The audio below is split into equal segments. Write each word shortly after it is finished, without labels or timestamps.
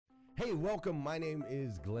Hey, welcome. My name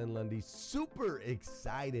is Glenn Lundy. Super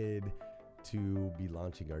excited to be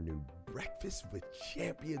launching our new Breakfast with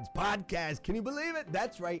Champions podcast. Can you believe it?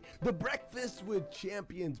 That's right. The Breakfast with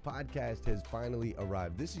Champions podcast has finally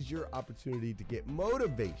arrived. This is your opportunity to get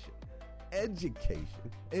motivation, education,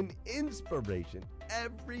 and inspiration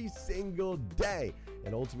every single day.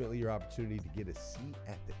 And ultimately, your opportunity to get a seat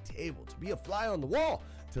at the table, to be a fly on the wall,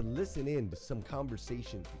 to listen in to some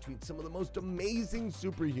conversations between some of the most amazing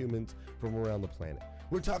superhumans from around the planet.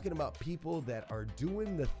 We're talking about people that are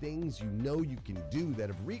doing the things you know you can do, that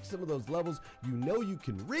have reached some of those levels you know you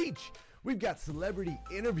can reach. We've got celebrity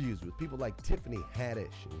interviews with people like Tiffany Haddish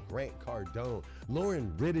and Grant Cardone,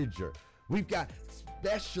 Lauren Rittiger. We've got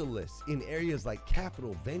specialists in areas like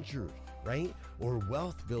capital ventures, right? Or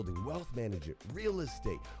wealth building, wealth management, real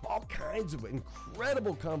estate, all kinds of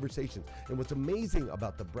incredible conversations. And what's amazing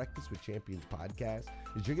about the Breakfast with Champions podcast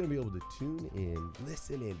is you're going to be able to tune in,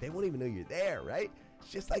 listen in. They won't even know you're there, right? It's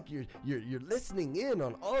just like you're listening in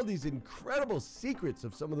on all these incredible secrets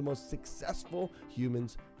of some of the most successful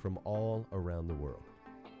humans from all around the world.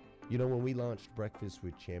 You know, when we launched Breakfast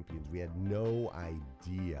with Champions, we had no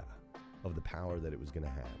idea of the power that it was going to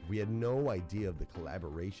have. We had no idea of the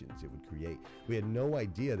collaborations it would create. We had no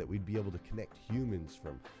idea that we'd be able to connect humans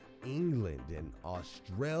from England and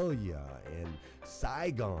Australia and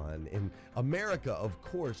Saigon and America, of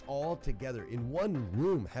course, all together in one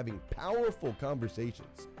room having powerful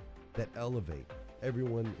conversations that elevate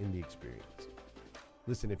everyone in the experience.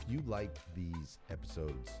 Listen, if you like these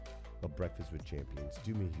episodes of Breakfast with Champions,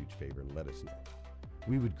 do me a huge favor and let us know.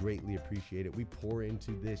 We would greatly appreciate it. We pour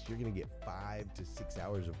into this. You're going to get 5 to 6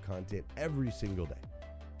 hours of content every single day,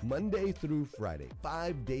 Monday through Friday,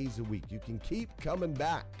 5 days a week. You can keep coming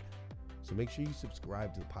back. So make sure you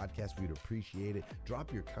subscribe to the podcast. We'd appreciate it.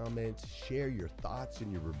 Drop your comments, share your thoughts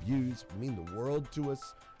and your reviews. It mean the world to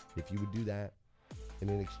us if you would do that. And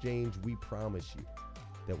in exchange, we promise you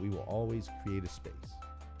that we will always create a space,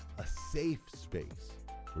 a safe space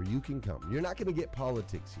where you can come. You're not going to get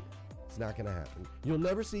politics here. It's not going to happen. You'll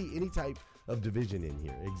never see any type of division in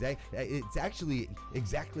here. It's actually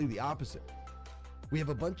exactly the opposite. We have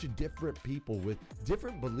a bunch of different people with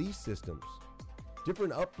different belief systems,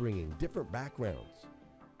 different upbringing, different backgrounds.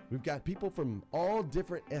 We've got people from all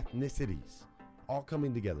different ethnicities all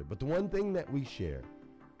coming together. But the one thing that we share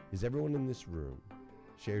is everyone in this room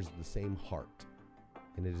shares the same heart.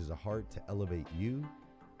 And it is a heart to elevate you,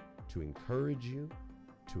 to encourage you,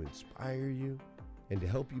 to inspire you, and to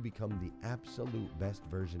help you become the absolute best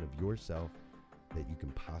version of yourself that you can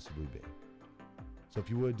possibly be. So if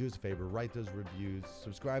you would, do us a favor, write those reviews,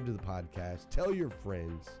 subscribe to the podcast, tell your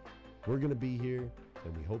friends. We're going to be here,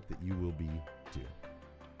 and we hope that you will be too.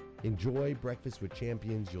 Enjoy Breakfast with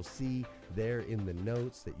Champions. You'll see there in the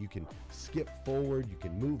notes that you can skip forward, you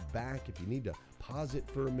can move back. If you need to pause it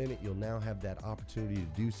for a minute, you'll now have that opportunity to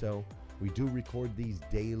do so. We do record these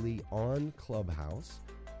daily on Clubhouse.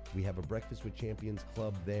 We have a Breakfast with Champions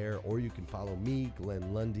club there, or you can follow me,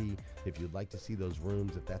 Glenn Lundy, if you'd like to see those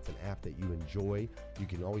rooms. If that's an app that you enjoy, you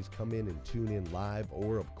can always come in and tune in live,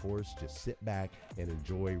 or of course, just sit back and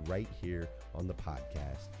enjoy right here on the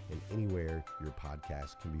podcast and anywhere your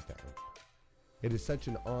podcast can be found. It is such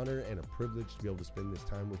an honor and a privilege to be able to spend this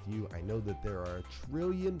time with you. I know that there are a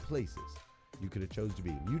trillion places you could have chose to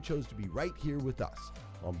be. You chose to be right here with us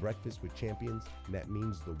on Breakfast with Champions, and that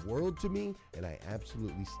means the world to me, and I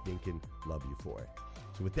absolutely stinking love you for it.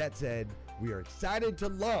 So with that said, we are excited to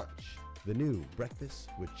launch the new Breakfast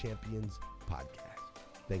with Champions podcast.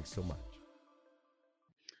 Thanks so much.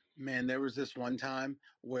 Man, there was this one time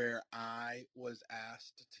where I was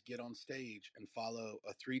asked to get on stage and follow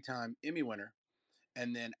a 3-time Emmy winner.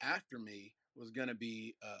 And then after me was going to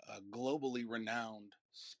be a globally renowned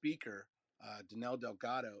speaker, Danelle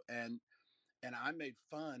Delgado. And I made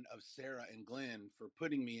fun of Sarah and Glenn for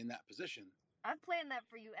putting me in that position. I've planned that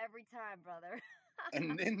for you every time, brother.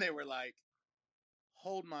 And then they were like,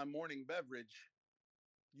 hold my morning beverage.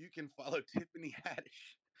 You can follow Tiffany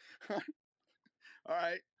Haddish. All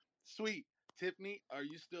right. Sweet. Tiffany, are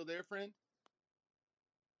you still there, friend?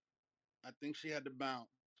 I think she had to bounce.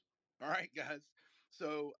 All right, guys.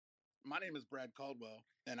 So my name is Brad Caldwell,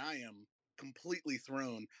 and I am completely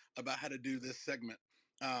thrown about how to do this segment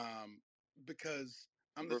because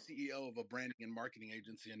I'm the CEO of a branding and marketing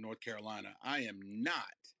agency in North Carolina. I am not.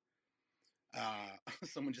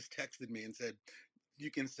 Someone just texted me and said, you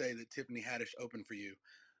can say that Tiffany Haddish opened for you.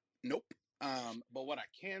 Nope. But what I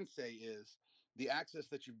can say is the access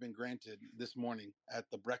that you've been granted this morning at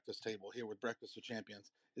the breakfast table here with Breakfast with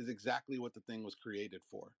Champions is exactly what the thing was created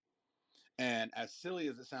for. And as silly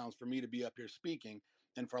as it sounds for me to be up here speaking,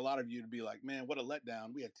 And for a lot of you to be like, man, what a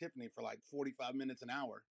letdown. We had Tiffany for like 45 minutes, an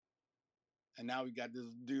hour. And now we got this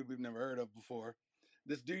dude we've never heard of before.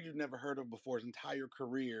 This dude you've never heard of before, his entire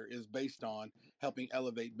career is based on helping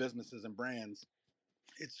elevate businesses and brands.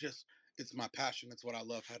 It's just, it's my passion. It's what I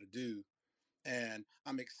love how to do. And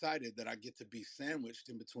I'm excited that I get to be sandwiched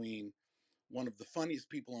in between one of the funniest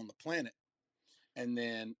people on the planet and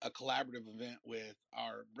then a collaborative event with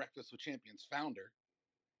our Breakfast with Champions founder,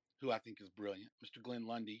 who I think is brilliant, Mr. Glenn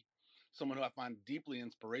Lundy, someone who I find deeply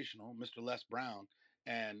inspirational, Mr. Les Brown,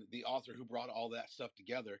 and the author who brought all that stuff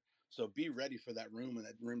together. So be ready for that room when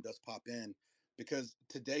that room does pop in, because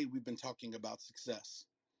today we've been talking about success.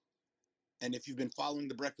 And if you've been following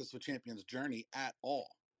the Breakfast with Champions journey at all,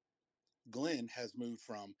 Glenn has moved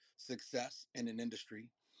from success in an industry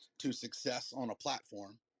to success on a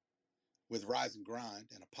platform with Rise and Grind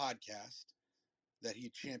and a podcast that he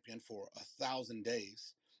championed for 1,000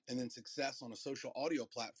 days, and then success on a social audio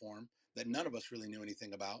platform that none of us really knew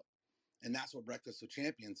anything about. And that's what Breakfast with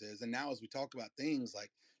Champions is. And now, as we talk about things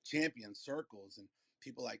like champion circles and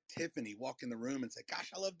people like Tiffany walk in the room and say,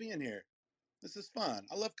 gosh, I love being here. This is fun.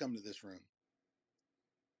 I love coming to this room.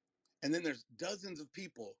 And then there's dozens of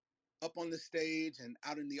people up on the stage and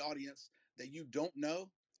out in the audience that you don't know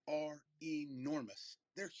are enormous.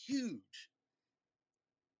 They're huge.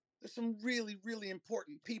 There's some really, really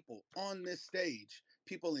important people on this stage,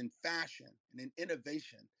 people in fashion and in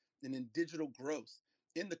innovation and in digital growth,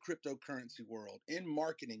 in the cryptocurrency world, in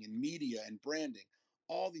marketing and media and branding,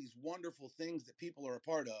 all these wonderful things that people are a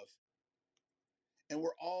part of. And we're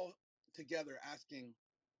all together asking,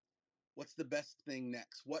 what's the best thing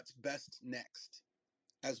next? What's best next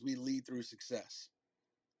as we lead through success?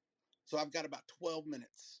 So I've got about 12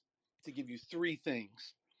 minutes to give you 3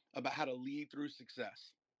 things about how to lead through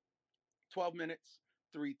success. 12 minutes,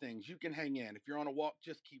 3 things. You can hang in. If you're on a walk,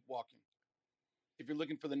 just keep walking. If you're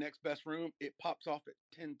looking for the next best room, it pops off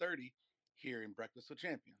at 10:30 here in Breakfast with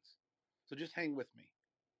Champions. So just hang with me.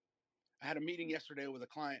 I had a meeting yesterday with a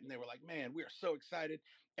client and they were like, man, we are so excited.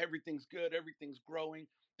 Everything's good. Everything's growing.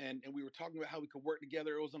 And we were talking about how we could work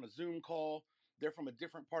together. It was on a Zoom call. They're from a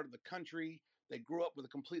different part of the country. They grew up with a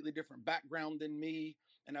completely different background than me.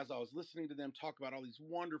 And as I was listening to them talk about all these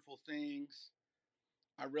wonderful things,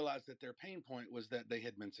 I realized that their pain point was that they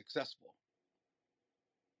had been successful.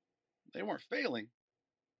 They weren't failing,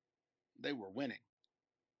 they were winning.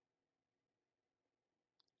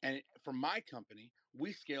 And for my company,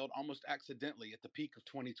 we scaled almost accidentally at the peak of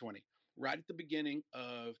 2020, right at the beginning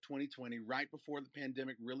of 2020, right before the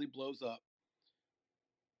pandemic really blows up.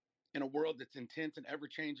 In a world that's intense and ever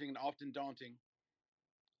changing and often daunting,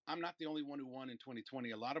 I'm not the only one who won in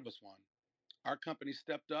 2020. A lot of us won. Our company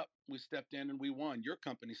stepped up, we stepped in, and we won. Your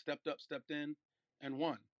company stepped up, stepped in, and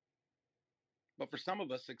won. But for some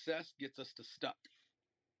of us, success gets us to stuck.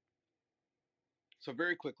 So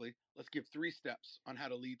very quickly, let's give 3 steps on how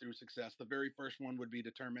to lead through success. The very first one would be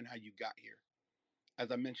determine how you got here.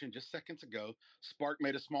 As I mentioned just seconds ago, Spark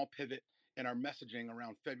made a small pivot in our messaging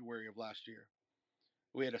around February of last year.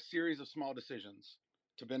 We had a series of small decisions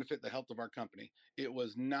to benefit the health of our company. It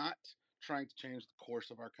was not trying to change the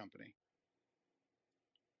course of our company.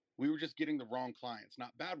 We were just getting the wrong clients,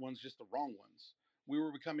 not bad ones, just the wrong ones. We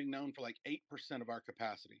were becoming known for like 8% of our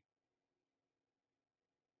capacity.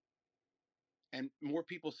 And more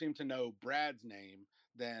people seem to know Brad's name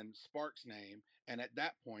than Spark's name. And at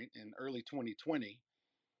that point in early 2020,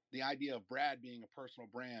 the idea of Brad being a personal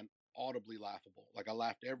brand audibly laughable. Like I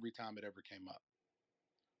laughed every time it ever came up.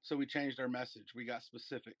 So we changed our message. We got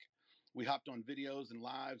specific. We hopped on videos and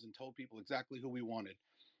lives and told people exactly who we wanted.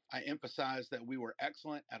 I emphasized that we were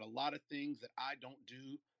excellent at a lot of things that I don't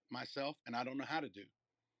do myself and I don't know how to do.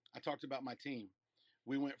 I talked about my team.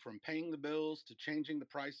 We went from paying the bills to changing the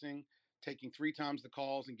pricing, taking 3 times the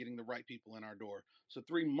calls and getting the right people in our door. So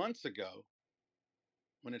 3 months ago,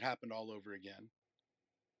 when it happened all over again,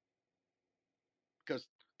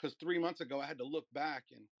 because 3 months ago I had to look back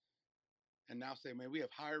and now say, man, we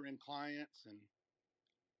have higher end clients and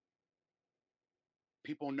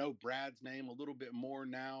people know Brad's name a little bit more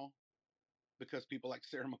now because people like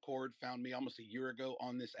Sarah McCord found me almost a year ago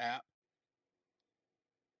on this app.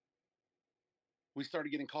 We started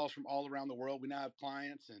getting calls from all around the world. We now have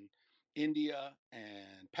clients in India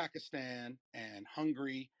and Pakistan and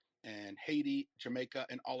Hungary and Haiti, Jamaica,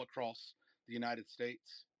 and all across the United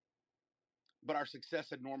States. But our success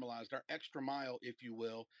had normalized. Our extra mile, if you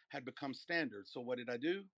will, had become standard. So what did I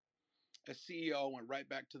do? As CEO, I went right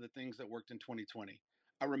back to the things that worked in 2020.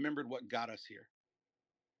 I remembered what got us here.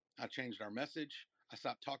 I changed our message. I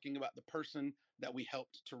stopped talking about the person that we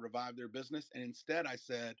helped to revive their business. And instead, I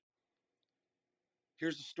said,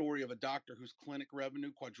 Here's a story of a doctor whose clinic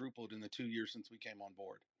revenue quadrupled in the 2 years since we came on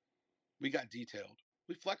board. We got detailed.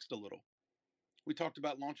 We flexed a little. We talked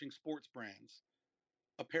about launching sports brands,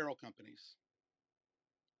 apparel companies,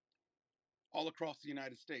 all across the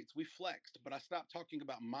United States. We flexed, but I stopped talking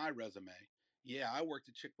about my resume. Yeah, I worked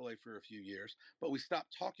at Chick-fil-A for a few years, but we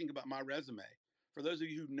stopped talking about my resume. For those of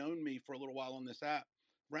you who've known me for a little while on this app,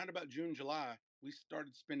 around about June, July, we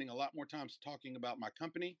started spending a lot more time talking about my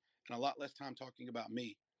company and a lot less time talking about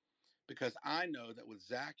me. Because I know that with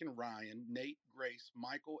Zach and Ryan, Nate, Grace,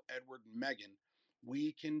 Michael, Edward, and Megan,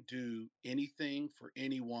 we can do anything for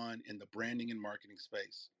anyone in the branding and marketing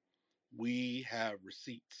space. We have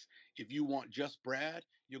receipts. If you want just Brad,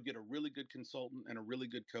 you'll get a really good consultant and a really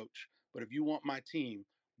good coach. But if you want my team,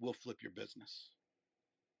 we'll flip your business.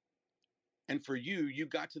 And for you, you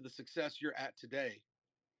got to the success you're at today.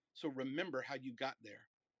 So remember how you got there.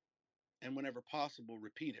 And whenever possible,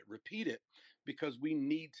 repeat it. Repeat it because we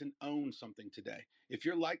need to own something today. If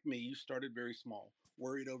you're like me, you started very small,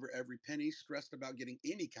 worried over every penny, stressed about getting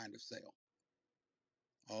any kind of sale.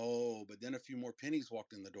 Oh, but then a few more pennies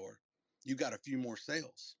walked in the door. You got a few more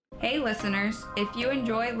sales. Hey listeners, if you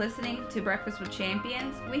enjoy listening to Breakfast with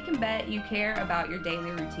Champions, we can bet you care about your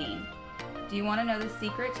daily routine. Do you want to know the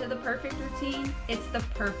secret to the perfect routine? It's the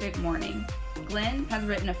perfect morning. Glenn has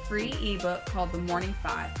written a free ebook called The Morning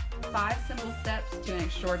 5, 5 simple steps to an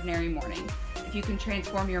extraordinary morning. If you can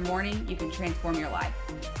transform your morning, you can transform your life.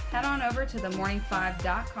 Head on over to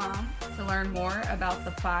themorning5.com to learn more about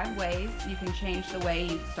the 5 ways you can change the way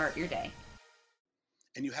you start your day.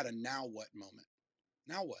 And you had a now what moment.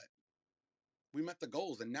 Now what? We met the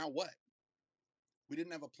goals, and now what? We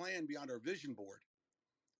didn't have a plan beyond our vision board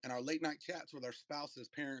and our late night chats with our spouses,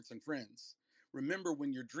 parents, and friends. Remember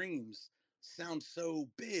when your dreams sound so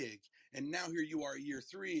big, and now here you are, year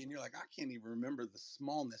 3, and you're like, I can't even remember the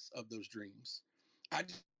smallness of those dreams. I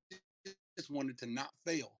just wanted to not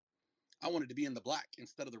fail. I wanted to be in the black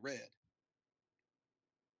instead of the red.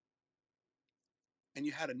 And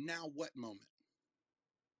you had a now what moment.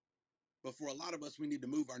 But for a lot of us, we need to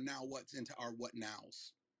move our now what's into our what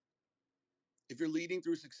nows. If you're leading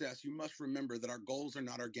through success, you must remember that our goals are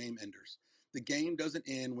not our game enders. The game doesn't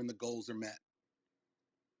end when the goals are met.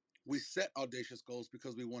 We set audacious goals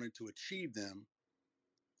because we wanted to achieve them.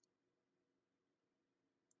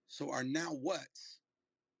 So our now what's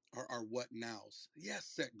are our what nows. Yes,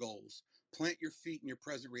 set goals. Plant your feet in your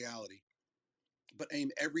present reality, but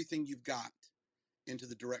aim everything you've got into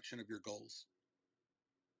the direction of your goals.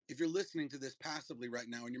 If you're listening to this passively right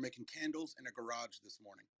now and you're making candles in a garage this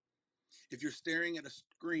morning, if you're staring at a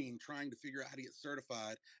screen trying to figure out how to get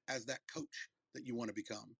certified as that coach that you want to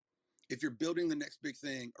become, if you're building the next big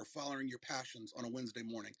thing or following your passions on a Wednesday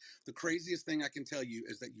morning, the craziest thing I can tell you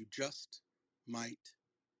is that you just might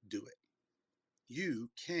do it. You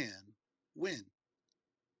can win.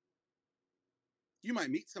 You might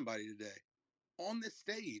meet somebody today on this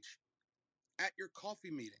stage at your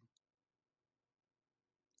coffee meeting.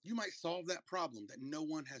 You might solve that problem that no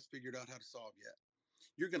one has figured out how to solve yet.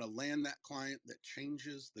 You're going to land that client that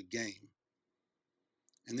changes the game.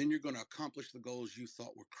 And then you're going to accomplish the goals you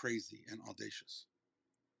thought were crazy and audacious.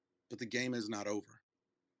 But the game is not over.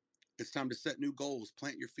 It's time to set new goals,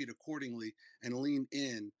 plant your feet accordingly, and lean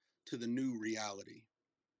in to the new reality.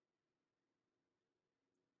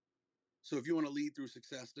 So if you want to lead through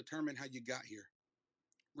success, determine how you got here.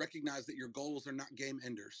 Recognize that your goals are not game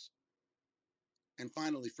enders. And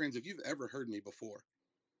finally, friends, if you've ever heard me before,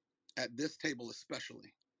 at this table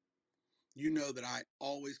especially, you know that I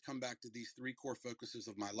always come back to these 3 core focuses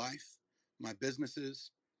of my life, my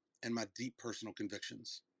businesses, and my deep personal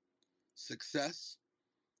convictions. Success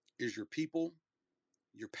is your people,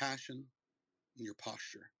 your passion, and your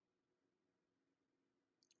posture.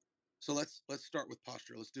 So let's start with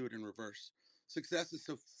posture. Let's do it in reverse. Success is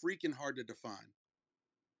so freaking hard to define.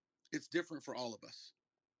 It's different for all of us.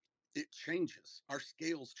 It changes. Our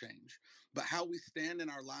scales change. But how we stand in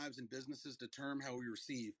our lives and businesses determine how we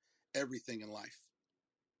receive everything in life.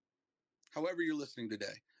 However you're listening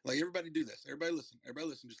today, like everybody do this. Everybody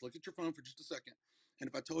listen. Just look at your phone for just a second. And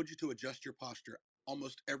if I told you to adjust your posture,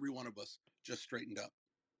 almost every one of us just straightened up.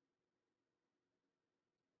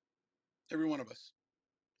 Every one of us.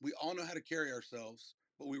 We all know how to carry ourselves,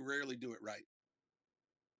 but we rarely do it right.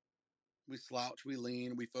 We slouch, we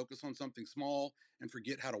lean, we focus on something small and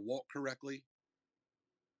forget how to walk correctly.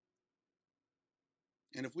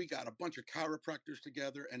 And if we got a bunch of chiropractors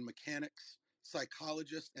together and mechanics,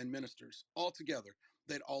 psychologists, and ministers all together,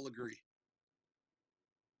 they'd all agree.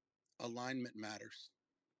 Alignment matters.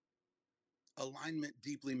 Alignment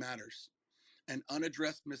deeply matters. And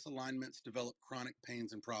unaddressed misalignments develop chronic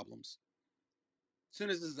pains and problems. As soon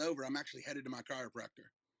as this is over, I'm actually headed to my chiropractor.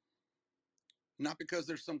 Not because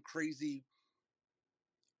there's some crazy,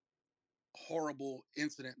 horrible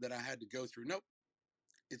incident that I had to go through. Nope.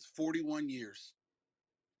 It's 41 years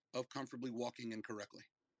of comfortably walking incorrectly,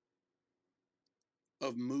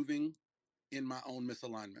 of moving in my own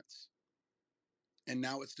misalignments. And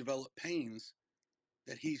now it's developed pains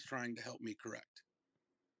that he's trying to help me correct.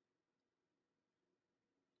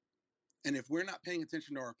 And if we're not paying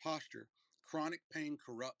attention to our posture, chronic pain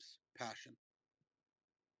corrupts passion.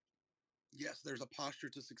 Yes, there's a posture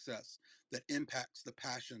to success that impacts the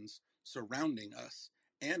passions surrounding us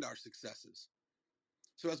and our successes.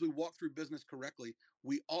 So as we walk through business correctly,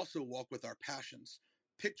 we also walk with our passions.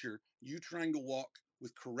 Picture you trying to walk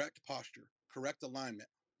with correct posture, correct alignment,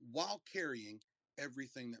 while carrying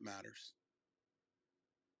everything that matters.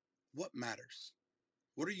 What matters?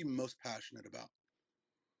 What are you most passionate about?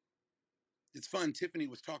 It's fun. Tiffany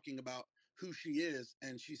was talking about who she is,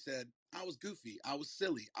 and she said, I was goofy, I was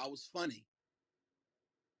silly, I was funny.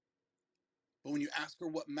 But when you ask her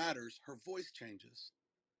what matters, her voice changes.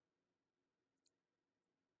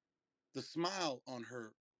 The smile on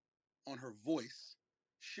her voice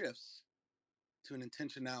shifts to an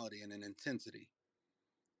intentionality and an intensity.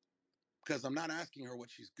 Because I'm not asking her what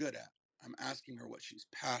she's good at. I'm asking her what she's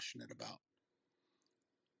passionate about.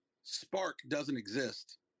 Spark doesn't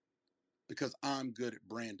exist because I'm good at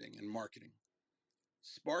branding and marketing.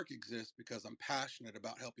 Spark exists because I'm passionate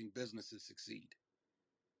about helping businesses succeed.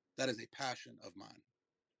 That is a passion of mine.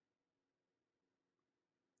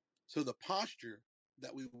 So the posture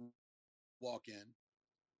that we walk in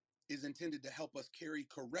is intended to help us carry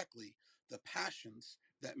correctly the passions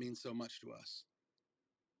that mean so much to us.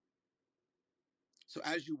 So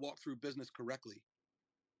as you walk through business correctly,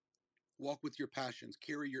 walk with your passions,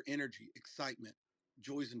 carry your energy, excitement,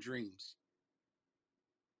 joys, and dreams.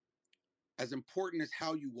 As important as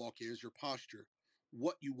how you walk is, your posture,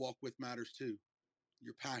 what you walk with matters too,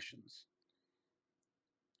 your passions.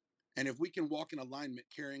 And if we can walk in alignment,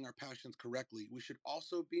 carrying our passions correctly, we should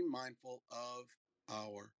also be mindful of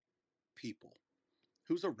our people.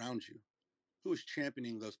 Who's around you? Who is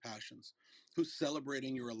championing those passions? Who's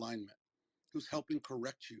celebrating your alignment? Who's helping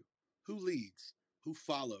correct you? Who leads? Who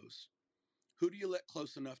follows? Who do you let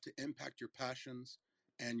close enough to impact your passions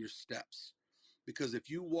and your steps? Because if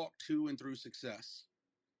you walk to and through success,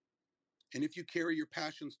 and if you carry your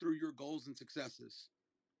passions through your goals and successes,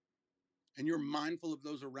 and you're mindful of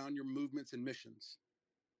those around your movements and missions,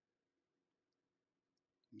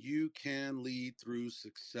 you can lead through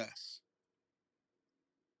success.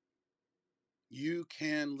 You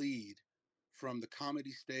can lead from the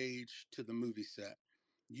comedy stage to the movie set.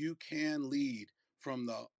 You can lead from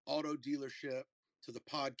the auto dealership to the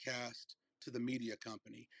podcast to the media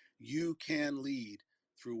company. You can lead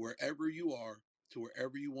through wherever you are to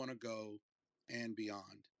wherever you want to go and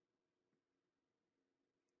beyond.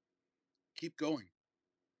 Keep going.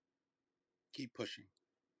 Keep pushing.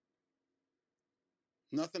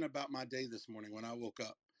 Nothing about my day this morning when I woke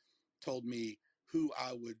up told me who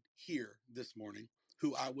I would hear this morning,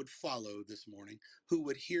 who I would follow this morning, who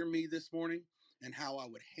would hear me this morning, and how I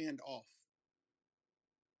would hand off.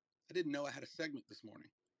 I didn't know I had a segment this morning.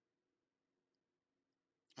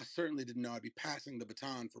 I certainly didn't know I'd be passing the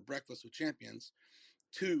baton for Breakfast with Champions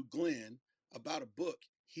to Glenn about a book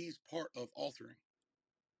he's part of authoring.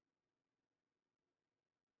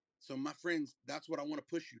 So my friends, that's what I want to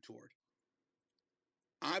push you toward.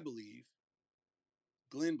 I believe,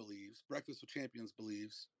 Glenn believes, Breakfast with Champions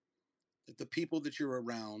believes that the people that you're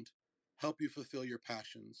around help you fulfill your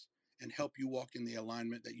passions and help you walk in the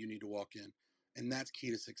alignment that you need to walk in. And that's key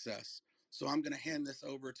to success. So I'm going to hand this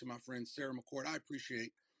over to my friend Sarah McCord. I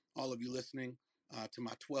appreciate all of you listening to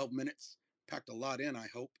my 12 minutes. Packed a lot in, I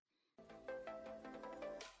hope.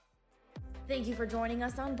 Thank you for joining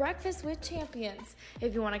us on Breakfast with Champions.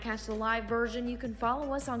 If you want to catch the live version, you can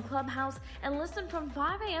follow us on Clubhouse and listen from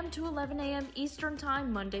 5 a.m. to 11 a.m. Eastern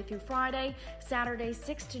Time, Monday through Friday, Saturdays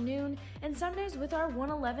 6 to noon, and Sundays with our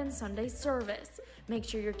 111 Sunday service. Make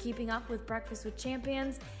sure you're keeping up with Breakfast with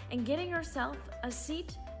Champions and getting yourself a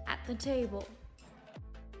seat at the table.